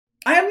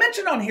I have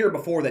mentioned on here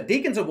before that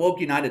Deacons of Woke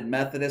United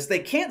Methodists, they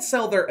can't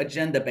sell their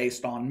agenda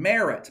based on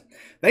merit.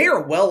 They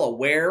are well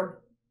aware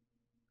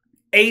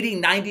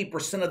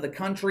 80–90% of the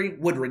country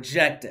would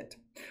reject it.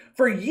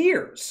 For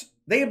years,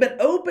 they have been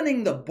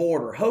opening the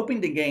border,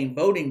 hoping to gain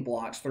voting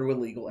blocks through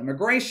illegal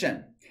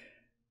immigration.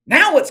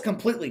 Now it's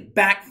completely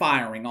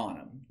backfiring on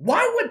them.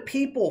 Why would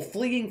people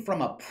fleeing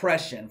from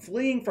oppression,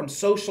 fleeing from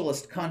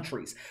socialist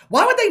countries,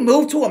 why would they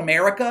move to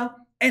America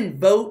and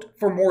vote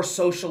for more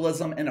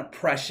socialism and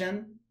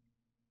oppression?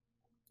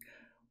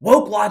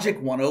 Woke Logic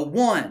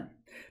 101.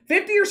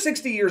 50 or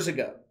 60 years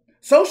ago,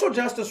 social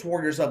justice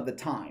warriors of the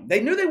time,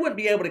 they knew they wouldn't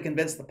be able to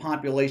convince the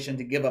population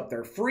to give up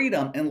their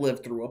freedom and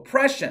live through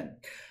oppression.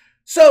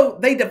 So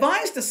they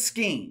devised a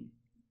scheme.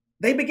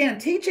 They began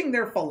teaching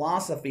their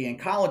philosophy in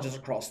colleges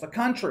across the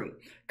country.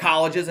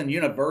 Colleges and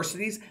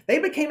universities, they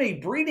became a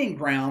breeding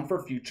ground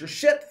for future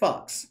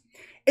shitfucks.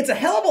 It's a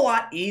hell of a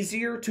lot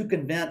easier to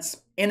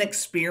convince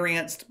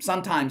inexperienced,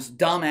 sometimes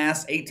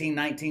dumbass 18,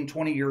 19,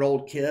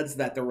 20-year-old kids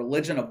that the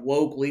religion of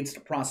woke leads to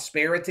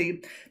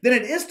prosperity than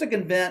it is to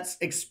convince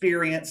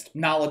experienced,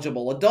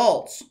 knowledgeable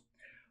adults.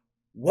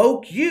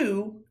 Woke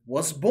U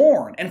was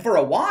born, and for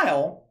a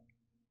while,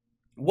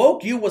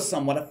 Woke U was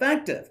somewhat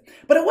effective,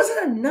 but it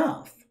wasn't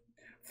enough.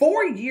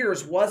 4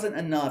 years wasn't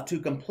enough to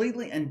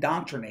completely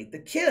indoctrinate the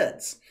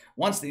kids.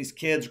 Once these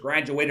kids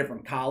graduated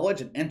from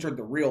college and entered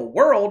the real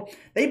world,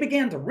 they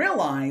began to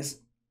realize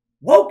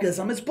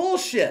wokeism is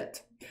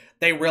bullshit.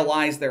 They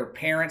realized their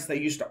parents they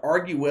used to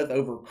argue with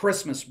over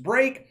Christmas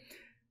break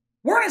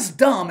weren't as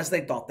dumb as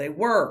they thought they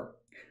were.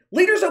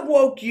 Leaders of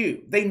Woke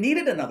U, they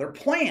needed another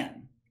plan.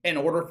 In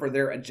order for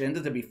their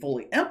agenda to be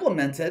fully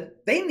implemented,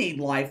 they need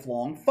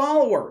lifelong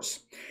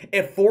followers.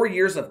 If 4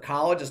 years of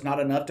college is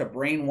not enough to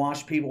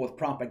brainwash people with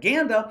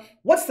propaganda,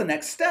 what's the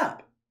next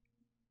step?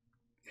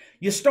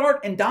 You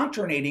start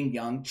indoctrinating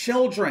young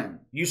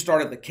children. You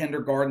start at the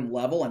kindergarten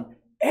level and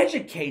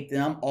educate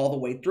them all the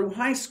way through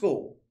high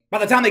school. By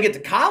the time they get to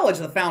college,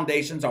 the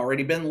foundation's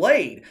already been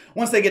laid.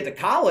 Once they get to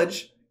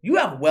college, you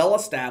have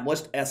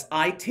well-established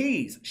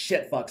SITs,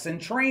 shitfucks in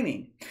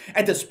training.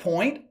 At this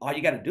point, all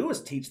you got to do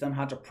is teach them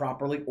how to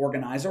properly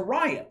organize a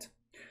riot.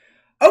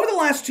 Over the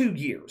last 2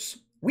 years,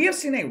 we have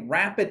seen a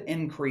rapid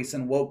increase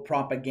in woke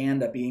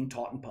propaganda being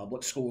taught in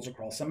public schools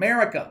across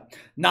America.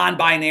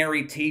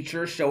 Non-binary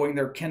teachers showing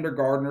their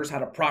kindergartners how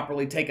to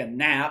properly take a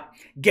nap.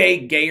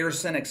 Gay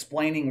Gayerson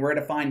explaining where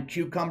to find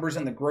cucumbers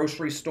in the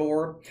grocery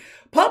store.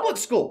 Public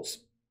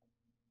schools,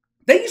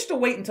 they used to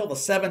wait until the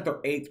 7th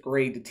or 8th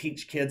grade to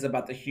teach kids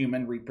about the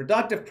human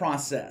reproductive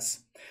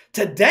process.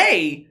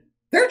 Today,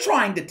 they're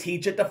trying to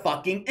teach it to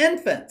fucking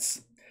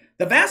infants.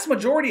 The vast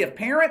majority of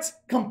parents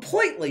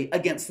completely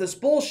against this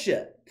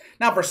bullshit.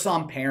 Now, for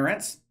some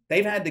parents,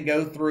 they've had to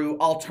go through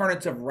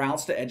alternative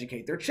routes to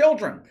educate their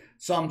children.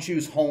 Some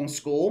choose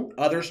homeschool,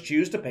 others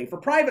choose to pay for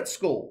private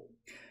school.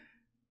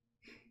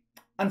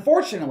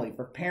 Unfortunately,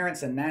 for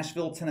parents in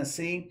Nashville,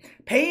 Tennessee,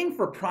 paying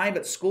for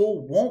private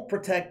school won't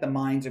protect the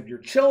minds of your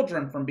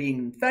children from being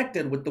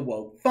infected with the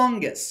woke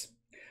fungus.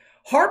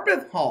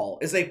 Harpeth Hall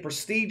is a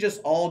prestigious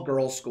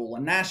all-girls school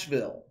in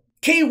Nashville.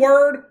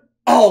 Keyword,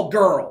 all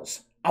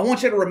girls. I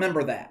want you to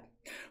remember that.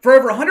 For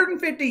over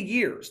 150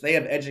 years, they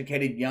have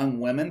educated young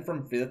women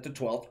from 5th to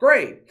 12th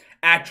grade.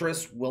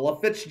 Actress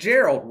Willa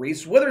Fitzgerald,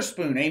 Reese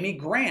Witherspoon, Amy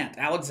Grant,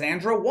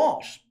 Alexandra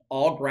Walsh,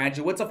 all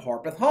graduates of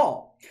Harpeth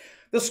Hall.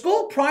 The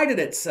school prided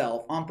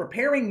itself on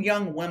preparing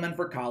young women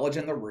for college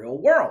in the real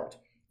world.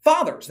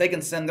 Fathers, they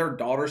can send their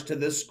daughters to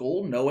this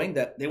school knowing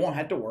that they won't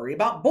have to worry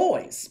about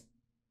boys.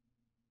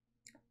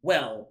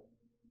 Well,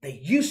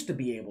 they used to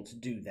be able to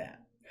do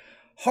that.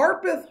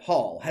 Harpeth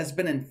Hall has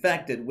been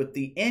infected with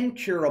the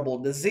incurable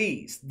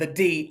disease, the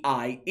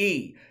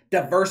DIE,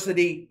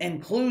 diversity,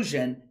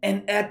 inclusion,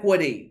 and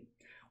equity.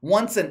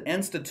 Once an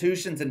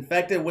institution's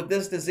infected with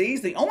this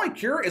disease, the only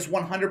cure is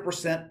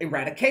 100%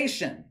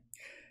 eradication.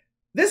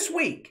 This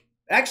week,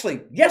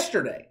 actually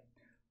yesterday,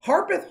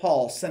 Harpeth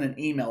Hall sent an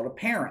email to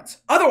parents,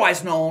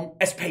 otherwise known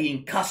as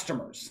paying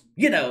customers.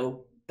 You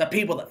know, the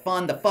people that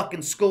fund the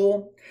fucking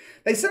school.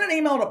 They sent an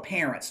email to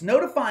parents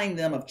notifying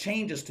them of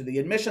changes to the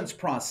admissions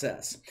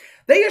process.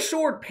 They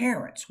assured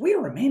parents, we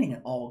are remaining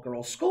an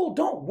all-girls school,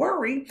 don't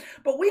worry,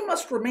 but we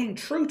must remain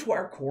true to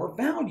our core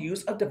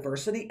values of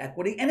diversity,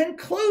 equity, and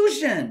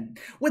inclusion.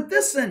 With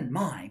this in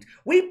mind,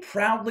 we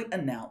proudly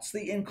announce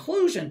the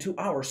inclusion to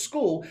our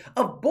school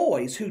of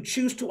boys who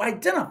choose to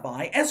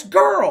identify as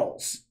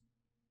girls.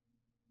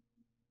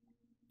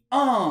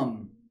 What?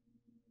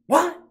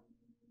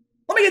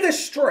 Let me get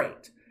this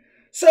straight.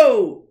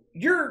 So,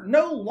 you're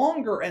no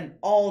longer an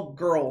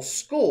all-girls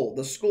school.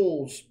 The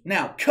school's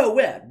now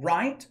co-ed,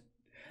 right?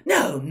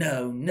 No.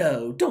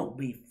 Don't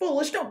be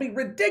foolish. Don't be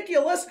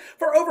ridiculous.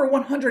 For over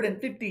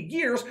 150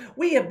 years,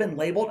 we have been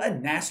labeled a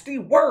nasty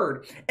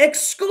word.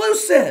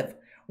 Exclusive.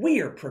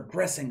 We are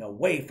progressing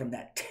away from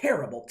that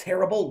terrible,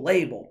 terrible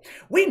label.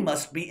 We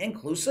must be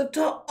inclusive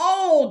to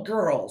all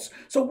girls.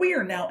 So we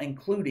are now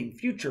including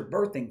future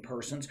birthing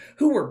persons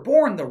who were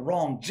born the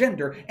wrong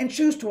gender and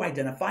choose to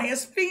identify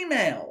as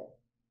female.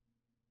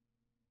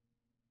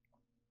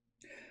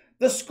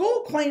 The school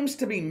claims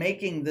to be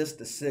making this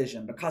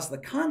decision because the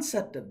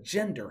concept of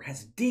gender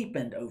has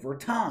deepened over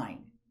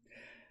time.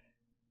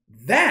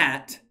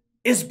 That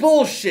is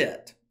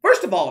bullshit.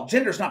 First of all,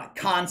 gender is not a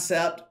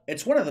concept.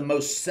 It's one of the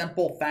most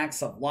simple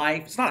facts of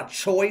life. It's not a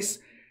choice.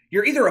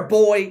 You're either a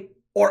boy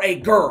or a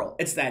girl.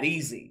 It's that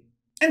easy.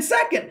 And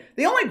second,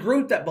 the only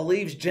group that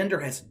believes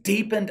gender has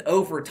deepened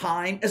over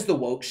time is the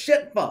woke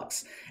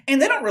shitfucks. And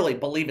they don't really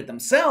believe it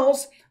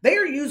themselves. They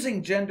are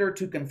using gender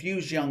to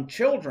confuse young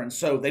children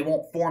so they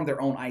won't form their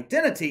own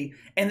identity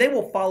and they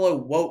will follow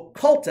woke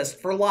cultists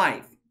for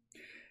life.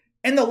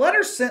 In the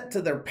letter sent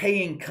to their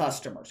paying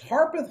customers,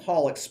 Harpeth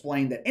Hall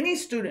explained that any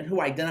student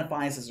who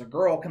identifies as a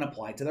girl can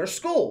apply to their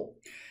school.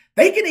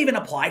 They can even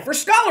apply for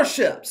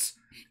scholarships.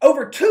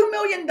 Over $2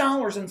 million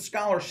in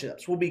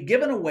scholarships will be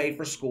given away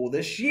for school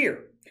this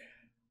year.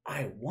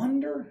 I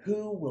wonder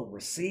who will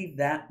receive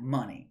that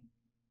money.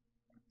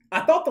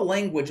 I thought the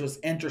language was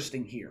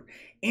interesting here.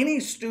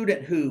 Any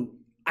student who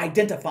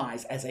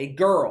identifies as a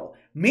girl,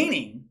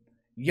 meaning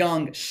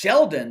young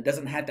Sheldon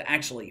doesn't have to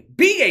actually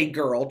be a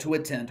girl to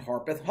attend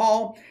Harpeth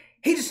Hall.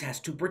 He just has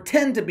to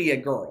pretend to be a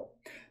girl.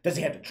 Does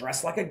he have to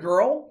dress like a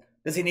girl?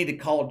 Does he need to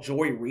call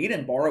Joy Reid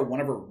and borrow one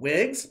of her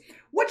wigs?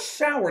 What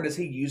shower does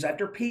he use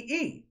after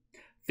PE?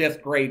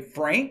 5th grade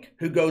Frank,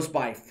 who goes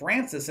by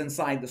Francis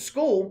inside the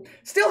school,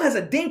 still has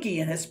a dinky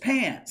in his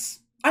pants.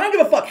 I don't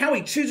give a fuck how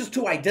he chooses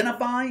to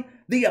identify.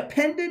 The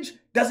appendage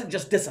doesn't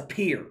just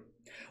disappear.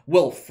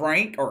 Will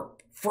Frank or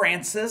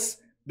Francis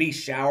be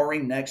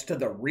showering next to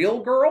the real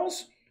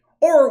girls?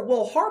 Or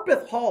will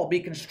Harpeth Hall be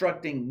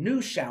constructing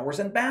new showers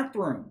and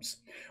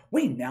bathrooms?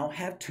 We now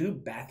have 2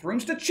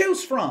 bathrooms to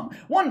choose from.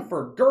 One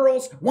for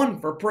girls, one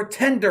for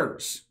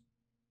pretenders.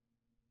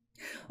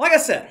 Like I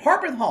said,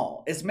 Harpeth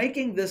Hall is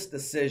making this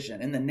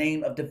decision in the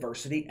name of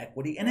diversity,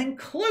 equity, and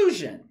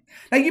inclusion.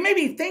 Now you may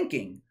be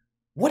thinking,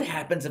 what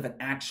happens if an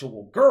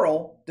actual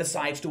girl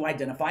decides to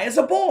identify as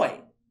a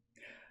boy?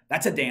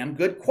 That's a damn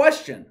good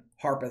question.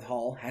 Harpeth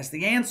Hall has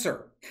the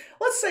answer.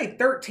 Let's say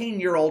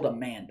 13-year-old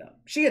Amanda.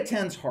 She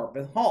attends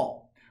Harpeth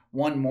Hall.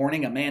 One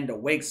morning, Amanda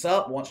wakes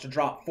up, wants to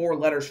drop 4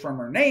 letters from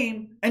her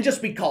name, and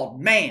just be called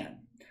man.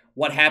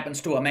 What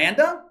happens to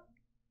Amanda?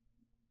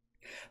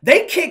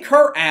 They kick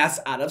her ass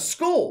out of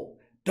school.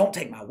 Don't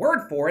take my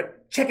word for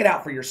it. Check it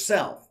out for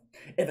yourself.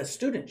 If a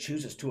student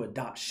chooses to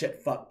adopt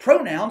shitfuck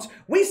pronouns,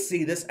 we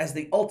see this as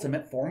the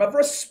ultimate form of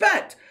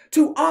respect.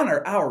 To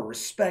honor our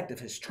respect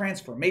of his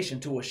transformation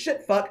to a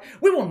shitfuck,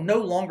 we will no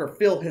longer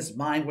fill his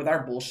mind with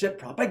our bullshit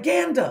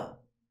propaganda.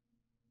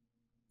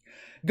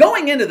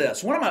 Going into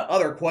this, one of my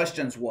other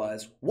questions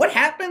was, what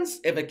happens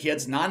if a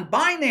kid's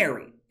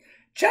non-binary?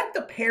 Check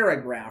the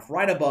paragraph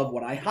right above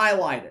what I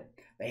highlighted.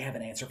 They have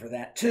an answer for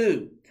that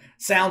too.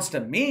 Sounds to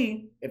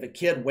me, if a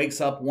kid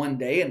wakes up one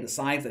day and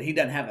decides that he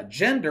doesn't have a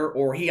gender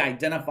or he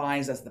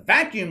identifies as the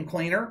vacuum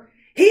cleaner,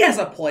 he has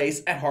a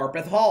place at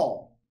Harpeth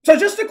Hall. So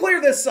just to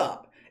clear this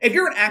up, if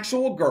you're an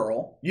actual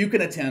girl, you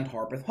can attend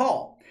Harpeth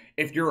Hall.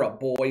 If you're a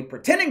boy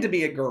pretending to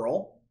be a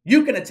girl,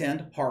 you can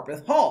attend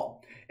Harpeth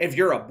Hall. If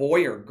you're a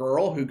boy or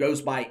girl who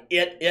goes by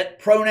it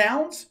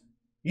pronouns,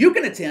 you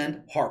can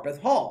attend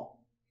Harpeth Hall.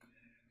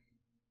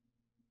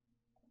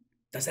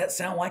 Does that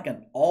sound like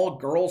an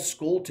all-girls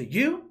school to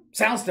you?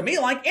 Sounds to me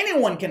like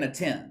anyone can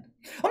attend.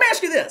 Let me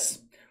ask you this.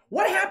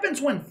 What happens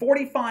when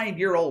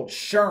 45-year-old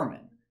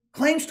Sherman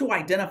claims to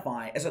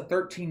identify as a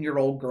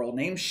 13-year-old girl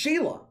named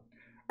Sheila?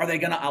 Are they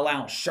going to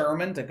allow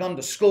Sherman to come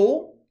to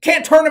school?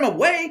 Can't turn him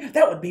away.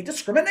 That would be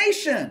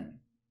discrimination.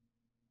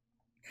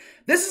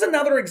 This is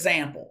another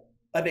example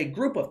of a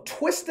group of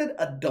twisted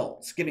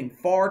adults giving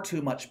far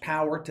too much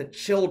power to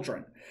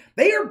children.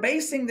 They are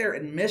basing their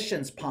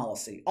admissions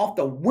policy off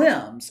the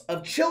whims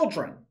of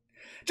children.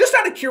 Just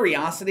out of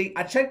curiosity,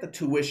 I checked the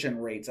tuition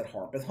rates at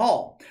Harpeth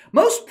Hall.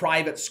 Most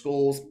private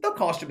schools, they'll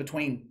cost you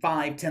between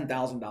 $5,000 and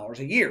 $10,000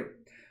 a year.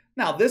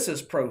 Now, this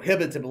is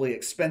prohibitively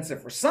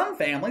expensive for some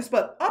families,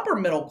 but upper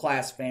middle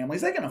class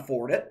families, they can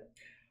afford it.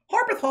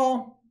 Harpeth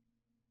Hall,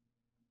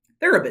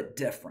 they're a bit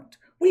different.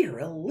 We are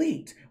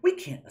elite. We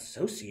can't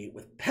associate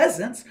with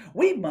peasants.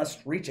 We must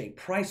reach a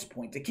price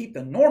point to keep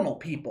the normal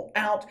people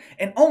out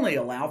and only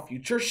allow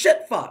future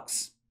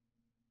shitfucks.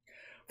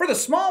 For the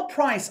small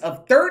price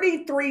of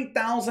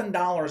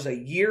 $33,000 a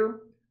year,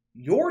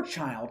 your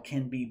child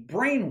can be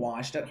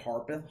brainwashed at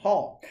Harpeth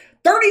Hall.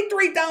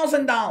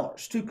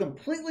 $33,000 to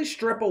completely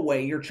strip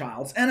away your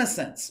child's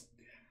innocence.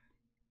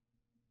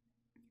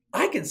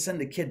 I can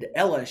send a kid to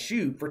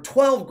LSU for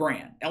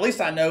 $12,000. At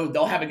least I know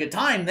they'll have a good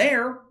time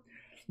there.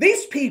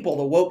 These people,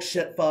 the woke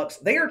shitfucks,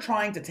 they are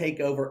trying to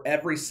take over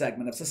every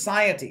segment of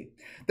society.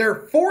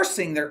 They're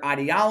forcing their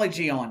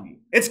ideology on you.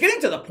 It's getting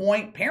to the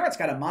point parents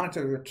got to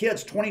monitor their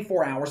kids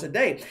 24 hours a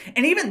day.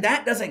 And even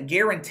that doesn't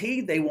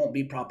guarantee they won't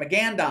be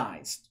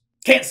propagandized.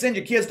 Can't send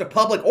your kids to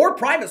public or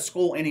private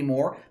school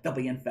anymore. They'll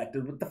be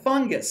infected with the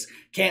fungus.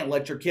 Can't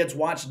let your kids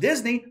watch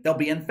Disney. They'll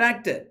be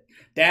infected.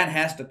 Dad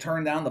has to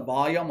turn down the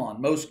volume on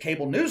most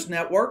cable news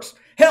networks.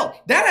 Hell,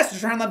 Dad has to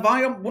turn down the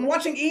volume when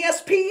watching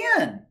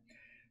ESPN.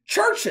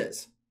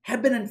 Churches,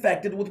 have been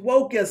infected with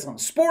wokeism.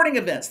 Sporting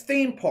events,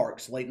 theme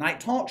parks, late night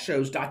talk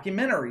shows,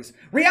 documentaries,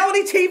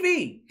 reality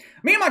TV.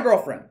 Me and my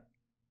girlfriend,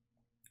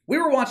 we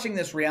were watching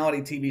this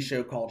reality TV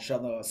show called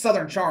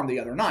Southern Charm the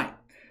other night.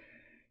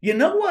 You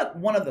know what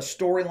one of the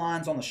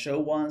storylines on the show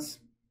was?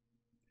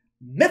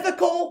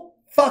 Mythical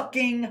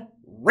fucking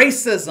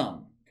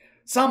racism.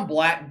 Some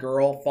black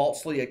girl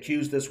falsely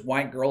accused this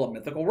white girl of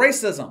mythical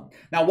racism.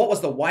 Now, what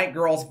was the white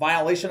girl's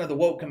violation of the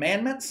woke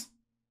commandments?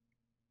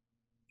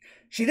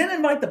 She didn't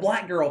invite the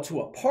black girl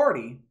to a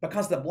party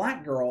because the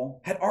black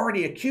girl had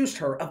already accused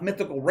her of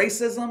mythical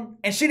racism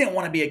and she didn't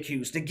want to be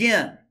accused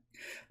again.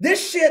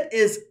 This shit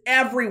is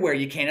everywhere.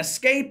 You can't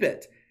escape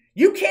it.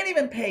 You can't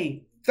even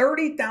pay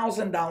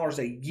 $30,000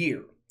 a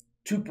year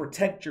to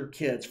protect your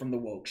kids from the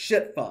woke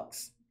shit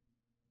fucks.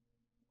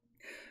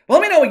 Well,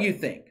 let me know what you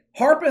think.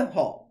 Harpeth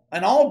Hall,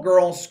 an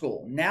all-girls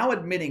school, now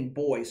admitting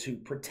boys who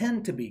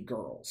pretend to be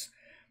girls.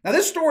 Now,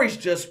 this story's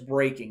just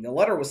breaking. The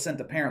letter was sent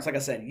to parents, like I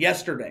said,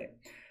 yesterday.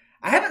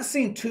 I haven't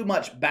seen too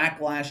much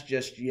backlash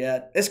just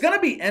yet. It's going to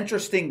be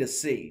interesting to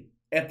see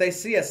if they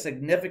see a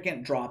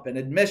significant drop in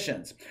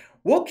admissions.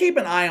 We'll keep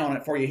an eye on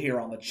it for you here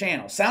on the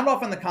channel. Sound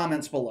off in the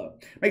comments below.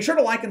 Make sure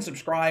to like and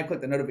subscribe. Click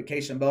the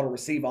notification bell to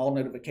receive all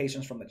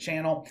notifications from the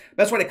channel.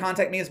 Best way to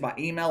contact me is by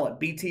email at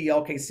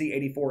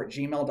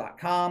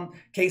btlkc84@gmail.com,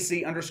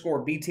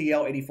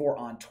 KC_BTL84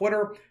 on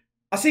Twitter.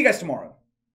 I'll see you guys tomorrow.